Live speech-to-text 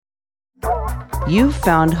You've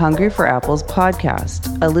found Hungry for Apples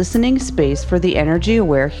podcast, a listening space for the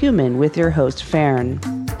energy-aware human with your host, Fern.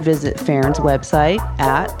 Visit Fern's website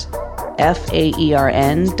at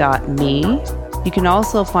faern.me. You can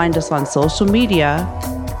also find us on social media,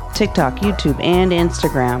 TikTok, YouTube, and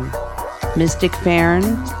Instagram. Mystic Fern,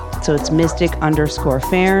 so it's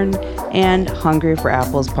mystic_Fern, and Hungry for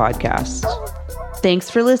Apples podcast. Thanks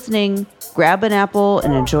for listening. Grab an apple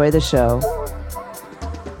and enjoy the show.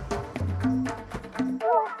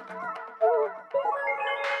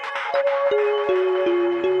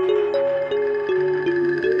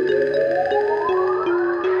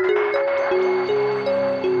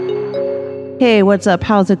 Hey, what's up?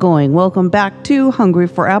 How's it going? Welcome back to Hungry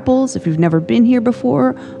for Apples. If you've never been here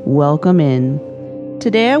before, welcome in.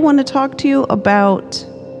 Today I want to talk to you about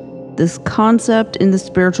this concept in the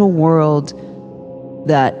spiritual world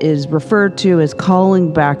that is referred to as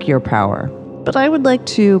calling back your power. But I would like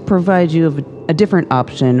to provide you a different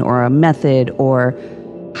option or a method or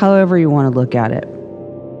however you want to look at it.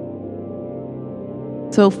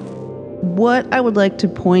 So what I would like to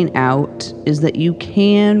point out is that you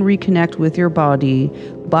can reconnect with your body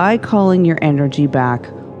by calling your energy back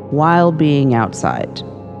while being outside.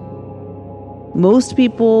 Most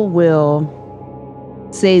people will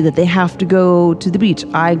say that they have to go to the beach.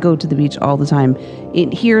 I go to the beach all the time.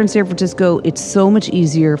 Here in San Francisco, it's so much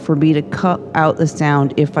easier for me to cut out the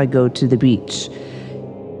sound if I go to the beach.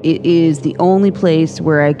 It is the only place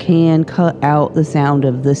where I can cut out the sound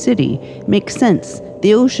of the city. Makes sense.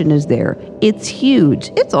 The ocean is there. It's huge.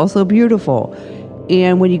 It's also beautiful.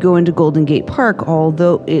 And when you go into Golden Gate Park,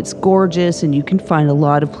 although it's gorgeous and you can find a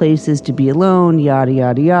lot of places to be alone, yada,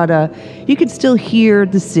 yada, yada, you can still hear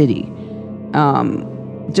the city.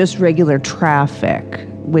 Just regular traffic,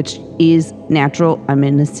 which is natural. I'm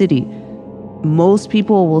in the city. Most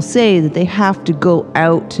people will say that they have to go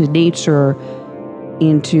out to nature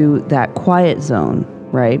into that quiet zone,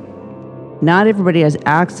 right? Not everybody has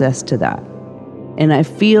access to that. And I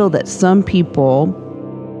feel that some people,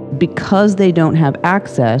 because they don't have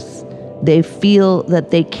access, they feel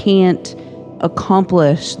that they can't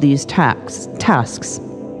accomplish these tasks.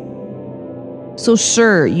 So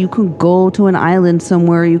sure, you can go to an island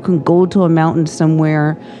somewhere, you can go to a mountain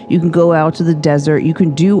somewhere, you can go out to the desert, you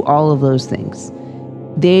can do all of those things.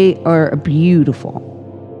 They are beautiful.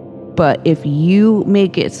 But if you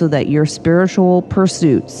make it so that your spiritual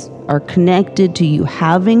pursuits are connected to you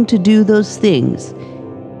having to do those things,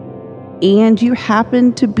 and you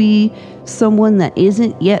happen to be someone that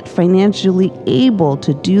isn't yet financially able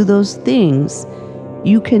to do those things,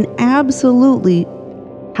 you can absolutely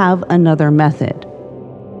have another method.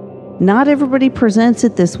 Not everybody presents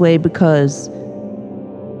it this way because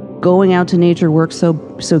going out to nature works so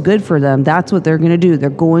good for them. That's what they're going to do. They're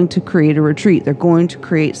going to create a retreat. They're going to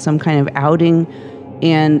create some kind of outing,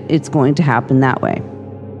 and it's going to happen that way.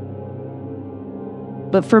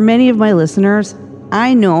 But for many of my listeners,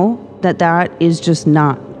 I know that is just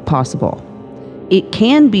not possible. It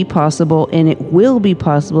can be possible, and it will be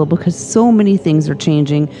possible because so many things are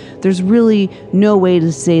changing. There's really no way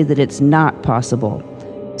to say that it's not possible.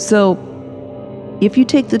 So if you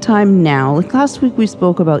take the time now, like last week we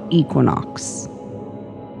spoke about equinox,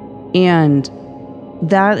 and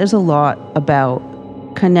that is a lot about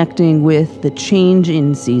connecting with the change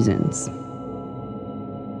in seasons.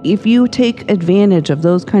 If you take advantage of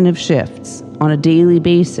those kind of shifts on a daily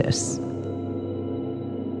basis,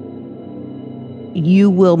 you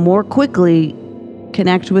will more quickly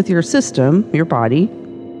connect with your system, your body,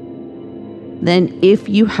 than if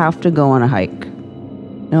you have to go on a hike.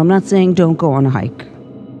 Now, I'm not saying don't go on a hike,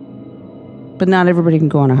 but not everybody can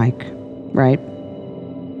go on a hike, right?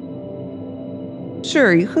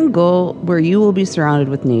 Sure, you can go where you will be surrounded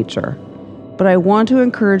with nature, but I want to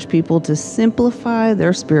encourage people to simplify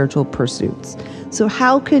their spiritual pursuits. So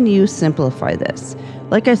how can you simplify this?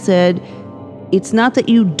 Like I said, it's not that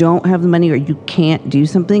you don't have the money or you can't do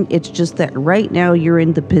something. It's just that right now you're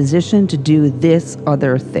in the position to do this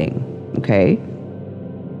other thing, okay?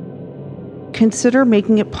 Consider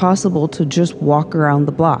making it possible to just walk around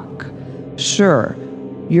the block. Sure,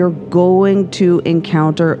 you're going to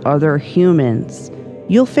encounter other humans.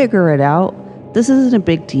 You'll figure it out. This isn't a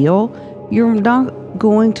big deal. You're not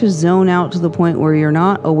going to zone out to the point where you're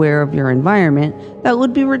not aware of your environment. That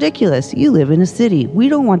would be ridiculous. You live in a city. We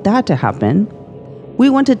don't want that to happen. We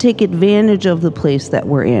want to take advantage of the place that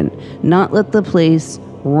we're in, not let the place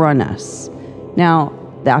run us. Now,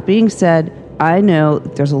 that being said, I know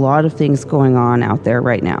there's a lot of things going on out there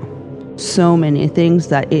right now. So many things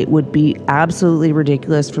that it would be absolutely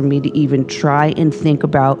ridiculous for me to even try and think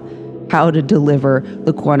about how to deliver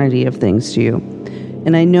the quantity of things to you.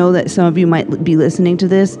 And I know that some of you might be listening to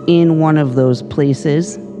this in one of those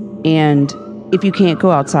places. And if you can't go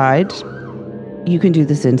outside, you can do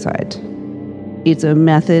this inside. It's a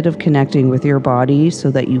method of connecting with your body so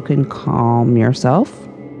that you can calm yourself.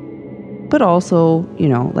 But also,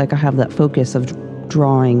 like I have that focus of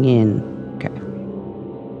drawing in. Okay.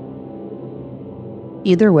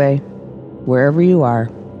 Either way, wherever you are,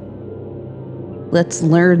 let's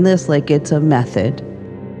learn this like it's a method.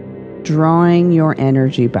 Drawing your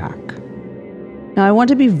energy back. Now, I want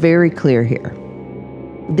to be very clear here.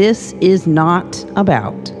 This is not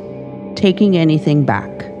about taking anything back,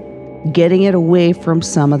 getting it away from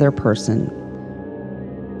some other person,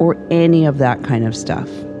 or any of that kind of stuff.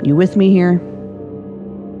 You with me here?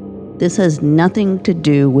 This has nothing to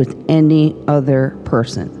do with any other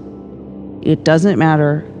person. It doesn't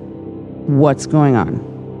matter what's going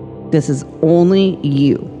on. This is only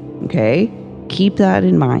you, okay? Keep that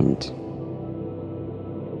in mind.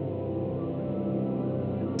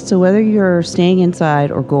 So whether you're staying inside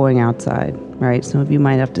or going outside, right? Some of you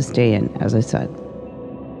might have to stay in, as I said.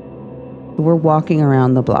 We're walking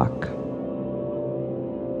around the block.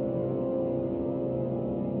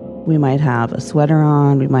 We might have a sweater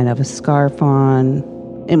on, we might have a scarf on.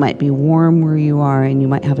 It might be warm where you are and you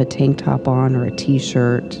might have a tank top on or a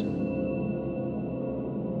t-shirt.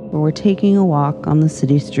 Or we're taking a walk on the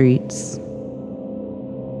city streets.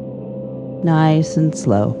 Nice and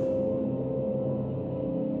slow.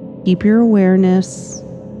 Keep your awareness.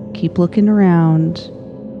 Keep looking around.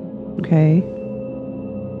 Okay?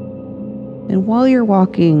 And while you're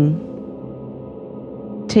walking,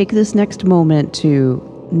 take this next moment to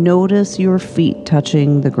notice your feet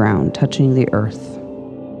touching the ground, touching the earth.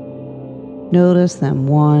 Notice them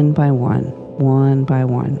one by one, one by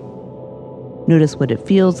one. Notice what it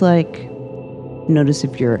feels like. Notice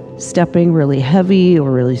if you're stepping really heavy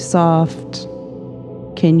or really soft.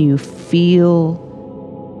 Can you feel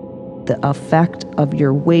the effect of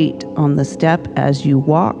your weight on the step as you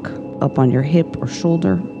walk up on your hip or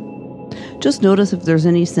shoulder? Just notice if there's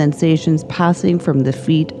any sensations passing from the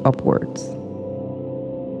feet upwards.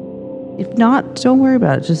 If not, don't worry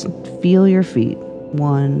about it. Just feel your feet.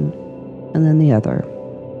 One and then the other.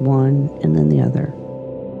 One and then the other.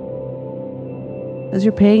 As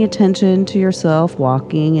you're paying attention to yourself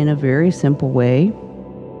walking in a very simple way,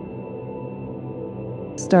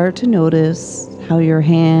 start to notice how your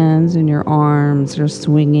hands and your arms are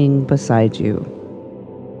swinging beside you.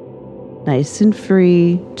 Nice and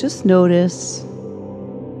free, just notice,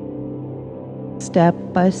 step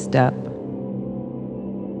by step.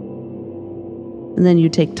 And then you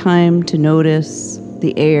take time to notice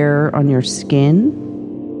the air on your skin.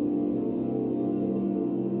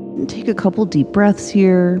 And take a couple deep breaths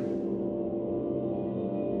here.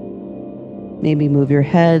 Maybe move your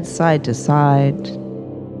head side to side.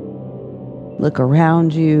 Look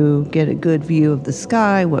around you, get a good view of the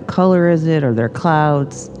sky. What color is it? Are there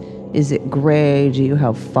clouds? Is it gray? Do you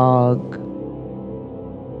have fog?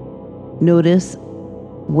 Notice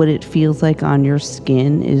what it feels like on your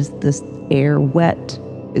skin. Is this air wet?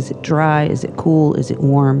 Is it dry? Is it cool? Is it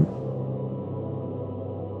warm?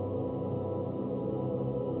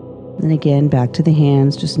 And again, back to the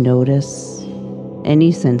hands. Just notice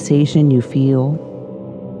any sensation you feel.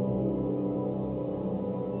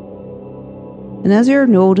 And as you're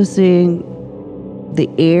noticing the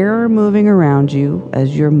air moving around you,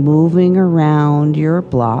 as you're moving around your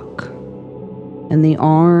block, and the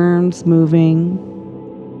arms moving,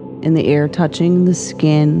 and the air touching the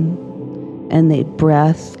skin, and the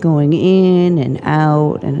breath going in and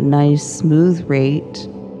out at a nice smooth rate,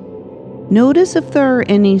 notice if there are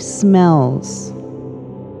any smells,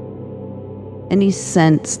 any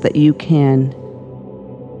scents that you can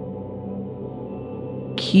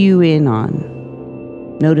cue in on.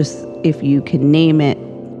 Notice if you can name it,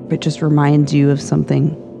 if it just reminds you of something.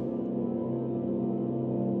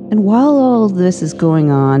 And while all of this is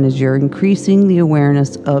going on, as you're increasing the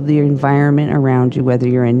awareness of the environment around you, whether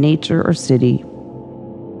you're in nature or city,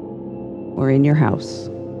 or in your house,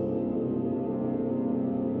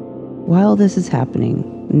 while this is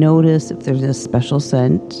happening, notice if there's a special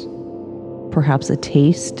scent, perhaps a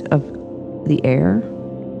taste of the air.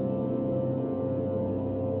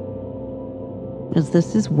 As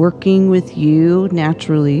this is working with you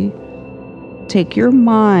naturally, take your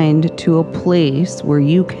mind to a place where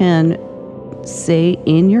you can say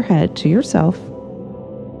in your head to yourself,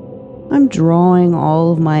 I'm drawing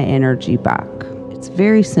all of my energy back. It's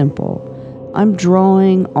very simple. I'm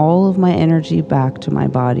drawing all of my energy back to my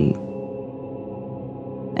body.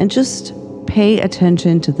 And just pay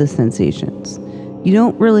attention to the sensations. You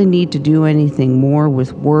don't really need to do anything more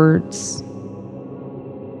with words.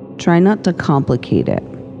 Try not to complicate it.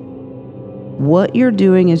 What you're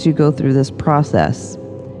doing as you go through this process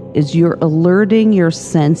is you're alerting your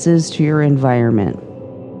senses to your environment.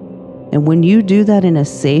 And when you do that in a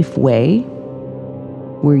safe way,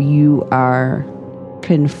 where you are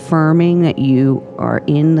confirming that you are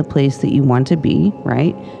in the place that you want to be,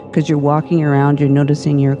 right? Because you're walking around, you're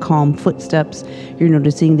noticing your calm footsteps, you're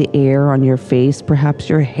noticing the air on your face, perhaps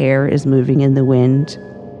your hair is moving in the wind.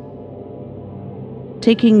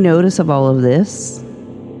 Taking notice of all of this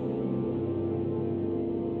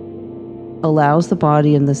allows the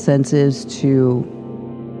body and the senses to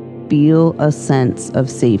feel a sense of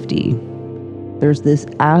safety. There's this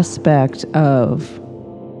aspect of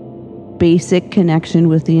basic connection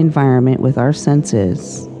with the environment, with our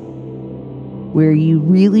senses, where you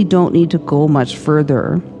really don't need to go much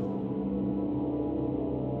further.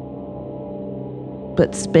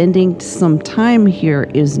 But spending some time here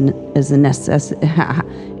is a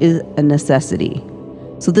necessity.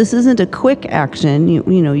 So this isn't a quick action.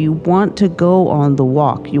 You want to go on the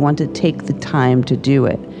walk. You want to take the time to do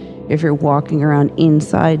it. If you're walking around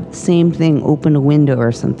inside, same thing, open a window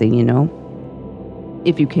or something,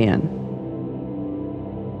 if you can.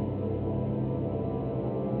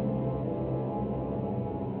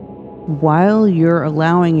 While you're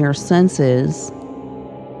allowing your senses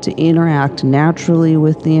to interact naturally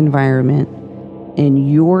with the environment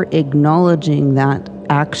and you're acknowledging that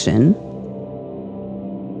action,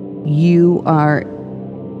 you are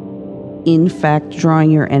in fact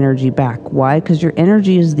drawing your energy back. Why? Because your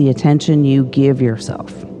energy is the attention you give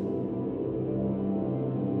yourself.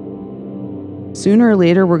 Sooner or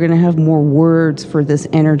later, we're going to have more words for this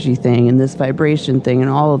energy thing and this vibration thing and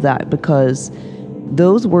all of that, because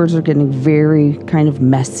those words are getting very kind of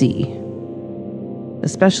messy,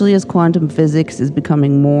 especially as quantum physics is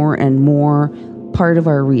becoming more and more part of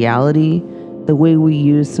our reality. The way we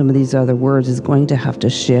use some of these other words is going to have to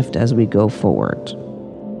shift as we go forward.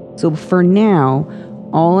 So for now,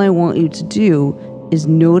 all I want you to do is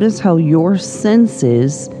notice how your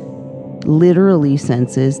senses, literally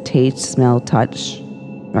senses, taste, smell, touch,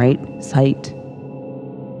 right? Sight,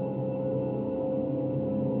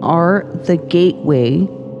 are the gateway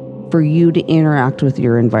for you to interact with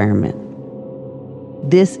your environment.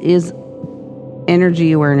 This is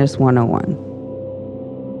Energy Awareness 101.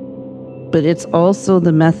 But it's also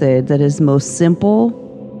the method that is most simple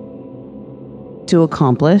to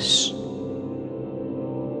accomplish.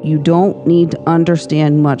 You don't need to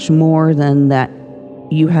understand much more than that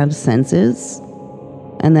you have senses,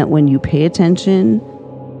 and that when you pay attention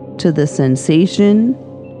to the sensation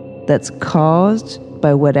that's caused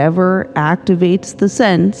by whatever activates the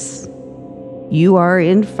sense, you are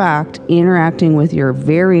in fact interacting with your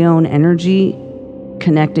very own energy,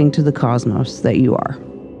 connecting to the cosmos that you are.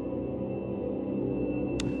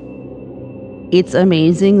 It's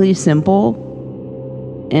amazingly simple,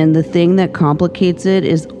 and the thing that complicates it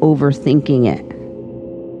is overthinking it.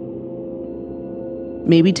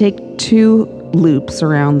 Maybe take 2 loops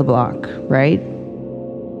around the block, right?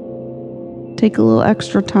 Take a little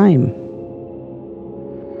extra time.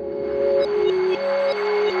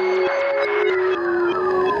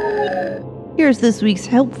 Here's this week's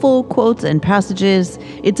helpful quotes and passages.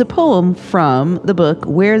 It's a poem from the book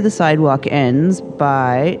Where the Sidewalk Ends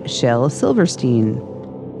by Shel Silverstein.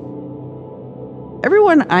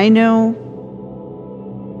 Everyone I know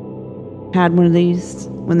had one of these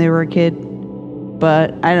when they were a kid,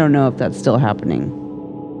 but I don't know if that's still happening.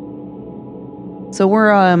 So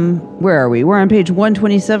where are we? We're on page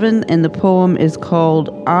 127, and the poem is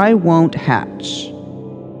called I Won't Hatch.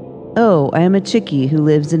 Oh, I am a chickie who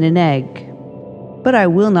lives in an egg. But I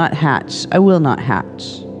will not hatch, I will not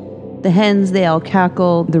hatch. The hens, they all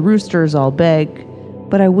cackle, the roosters all beg,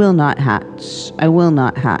 but I will not hatch, I will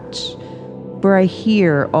not hatch. For I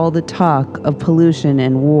hear all the talk of pollution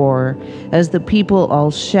and war, as the people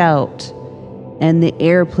all shout, and the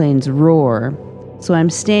airplanes roar. So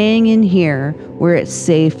I'm staying in here, where it's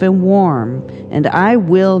safe and warm, and I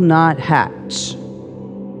will not hatch.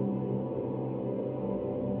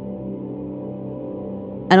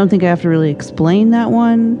 I don't think I have to really explain that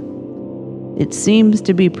one. It seems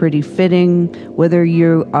to be pretty fitting, whether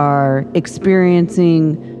you are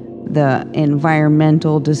experiencing the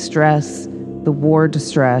environmental distress, the war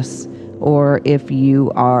distress, or if you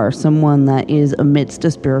are someone that is amidst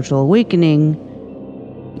a spiritual awakening,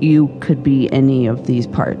 you could be any of these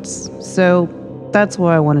parts. So that's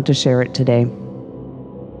why I wanted to share it today.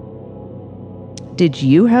 Did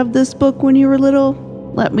you have this book when you were little?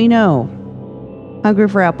 Let me know.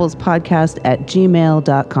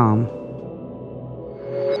 hungryforapplespodcast@gmail.com.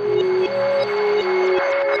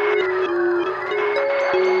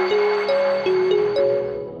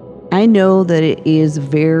 I know that it is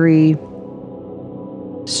very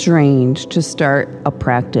strange to start a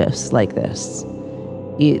practice like this.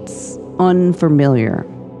 It's unfamiliar.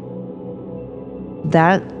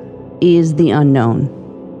 That is the unknown.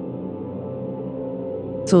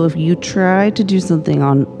 So if you try to do something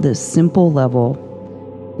on this simple level,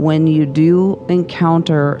 when you do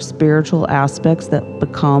encounter spiritual aspects that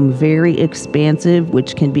become very expansive,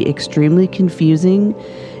 which can be extremely confusing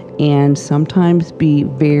and sometimes be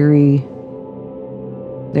very,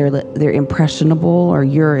 they're impressionable, or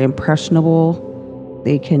you're impressionable.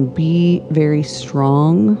 They can be very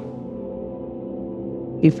strong.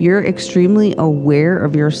 If you're extremely aware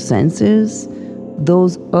of your senses,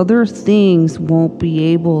 those other things won't be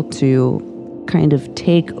able to kind of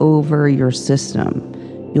take over your system.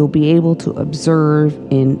 You'll be able to observe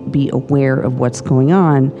and be aware of what's going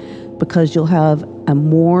on because you'll have a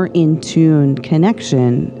more in tune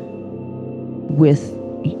connection with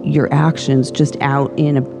your actions just out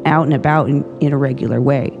and about in a regular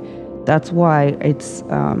way. That's why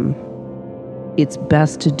it's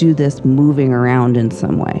best to do this moving around in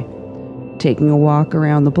some way. Taking a walk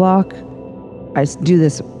around the block. I do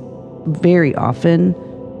this very often.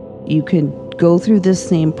 You can go through this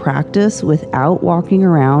same practice without walking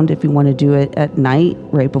around if you want to do it at night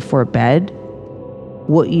right before bed.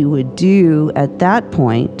 What you would do at that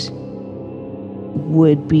point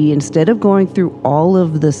would be, instead of going through all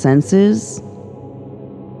of the senses,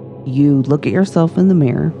 you look at yourself in the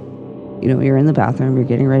mirror. You're in the bathroom, you're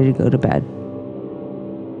getting ready to go to bed.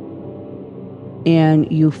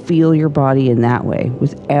 And you feel your body in that way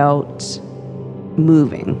without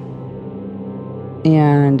moving.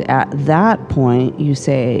 And at that point, you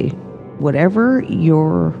say, whatever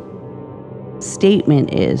your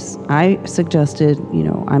statement is, I suggested,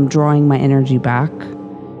 I'm drawing my energy back.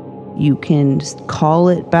 You can call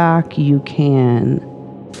it back. You can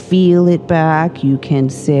feel it back. You can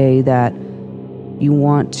say that you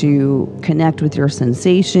want to connect with your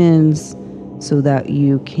sensations so that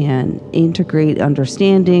you can integrate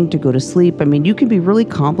understanding to go to sleep. You can be really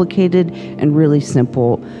complicated and really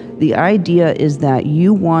simple. The idea is that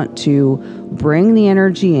you want to bring the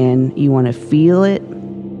energy in, you want to feel it,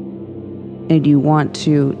 and you want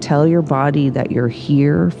to tell your body that you're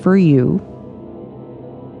here for you,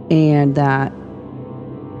 and that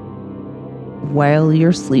while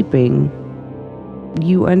you're sleeping,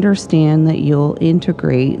 you understand that you'll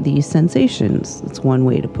integrate these sensations. That's one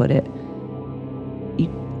way to put it.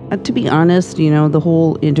 To be honest, the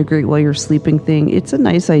whole integrate while you're sleeping thing, it's a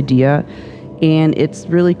nice idea. And it's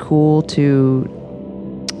really cool to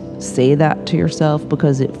say that to yourself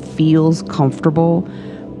because it feels comfortable.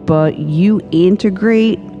 But you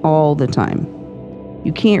integrate all the time.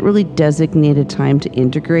 You can't really designate a time to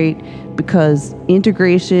integrate because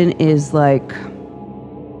integration is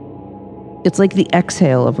it's like the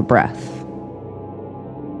exhale of a breath.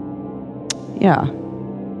 Yeah.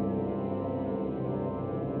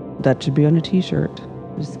 That should be on a t-shirt.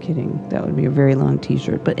 Just kidding. That would be a very long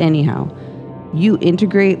t-shirt. But anyhow, you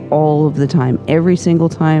integrate all of the time. Every single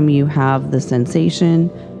time you have the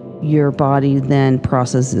sensation, your body then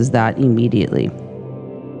processes that immediately.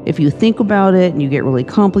 If you think about it and you get really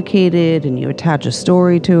complicated and you attach a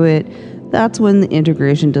story to it, that's when the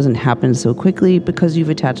integration doesn't happen so quickly because you've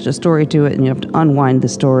attached a story to it and you have to unwind the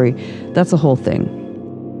story. That's the whole thing.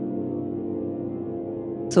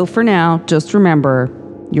 So for now, just remember,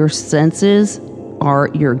 your senses are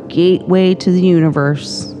your gateway to the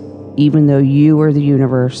universe, even though you are the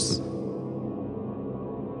universe.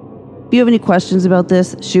 If you have any questions about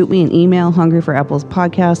this, shoot me an email,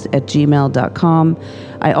 hungryforapplespodcast@gmail.com.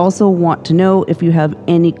 I also want to know if you have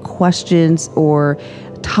any questions or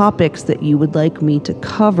topics that you would like me to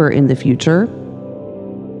cover in the future.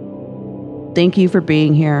 Thank you for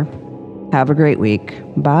being here. Have a great week.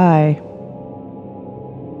 Bye.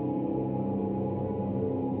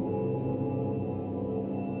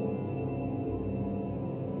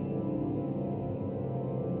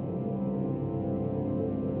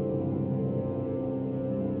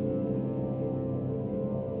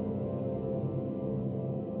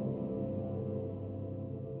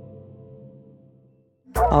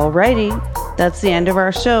 Alrighty, that's the end of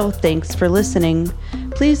our show. Thanks for listening.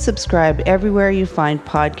 Please subscribe everywhere you find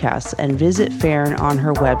podcasts and visit Farron on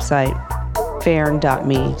her website,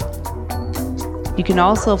 farron.me. You can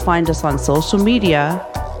also find us on social media,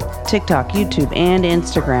 TikTok, YouTube, and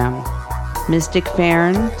Instagram. Mystic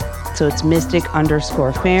Farron, so it's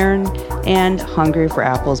Mystic_Farron, and Hungry for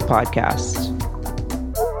Apples podcast.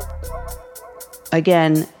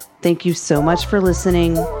 Again, thank you so much for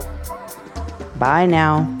listening. Bye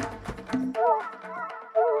now.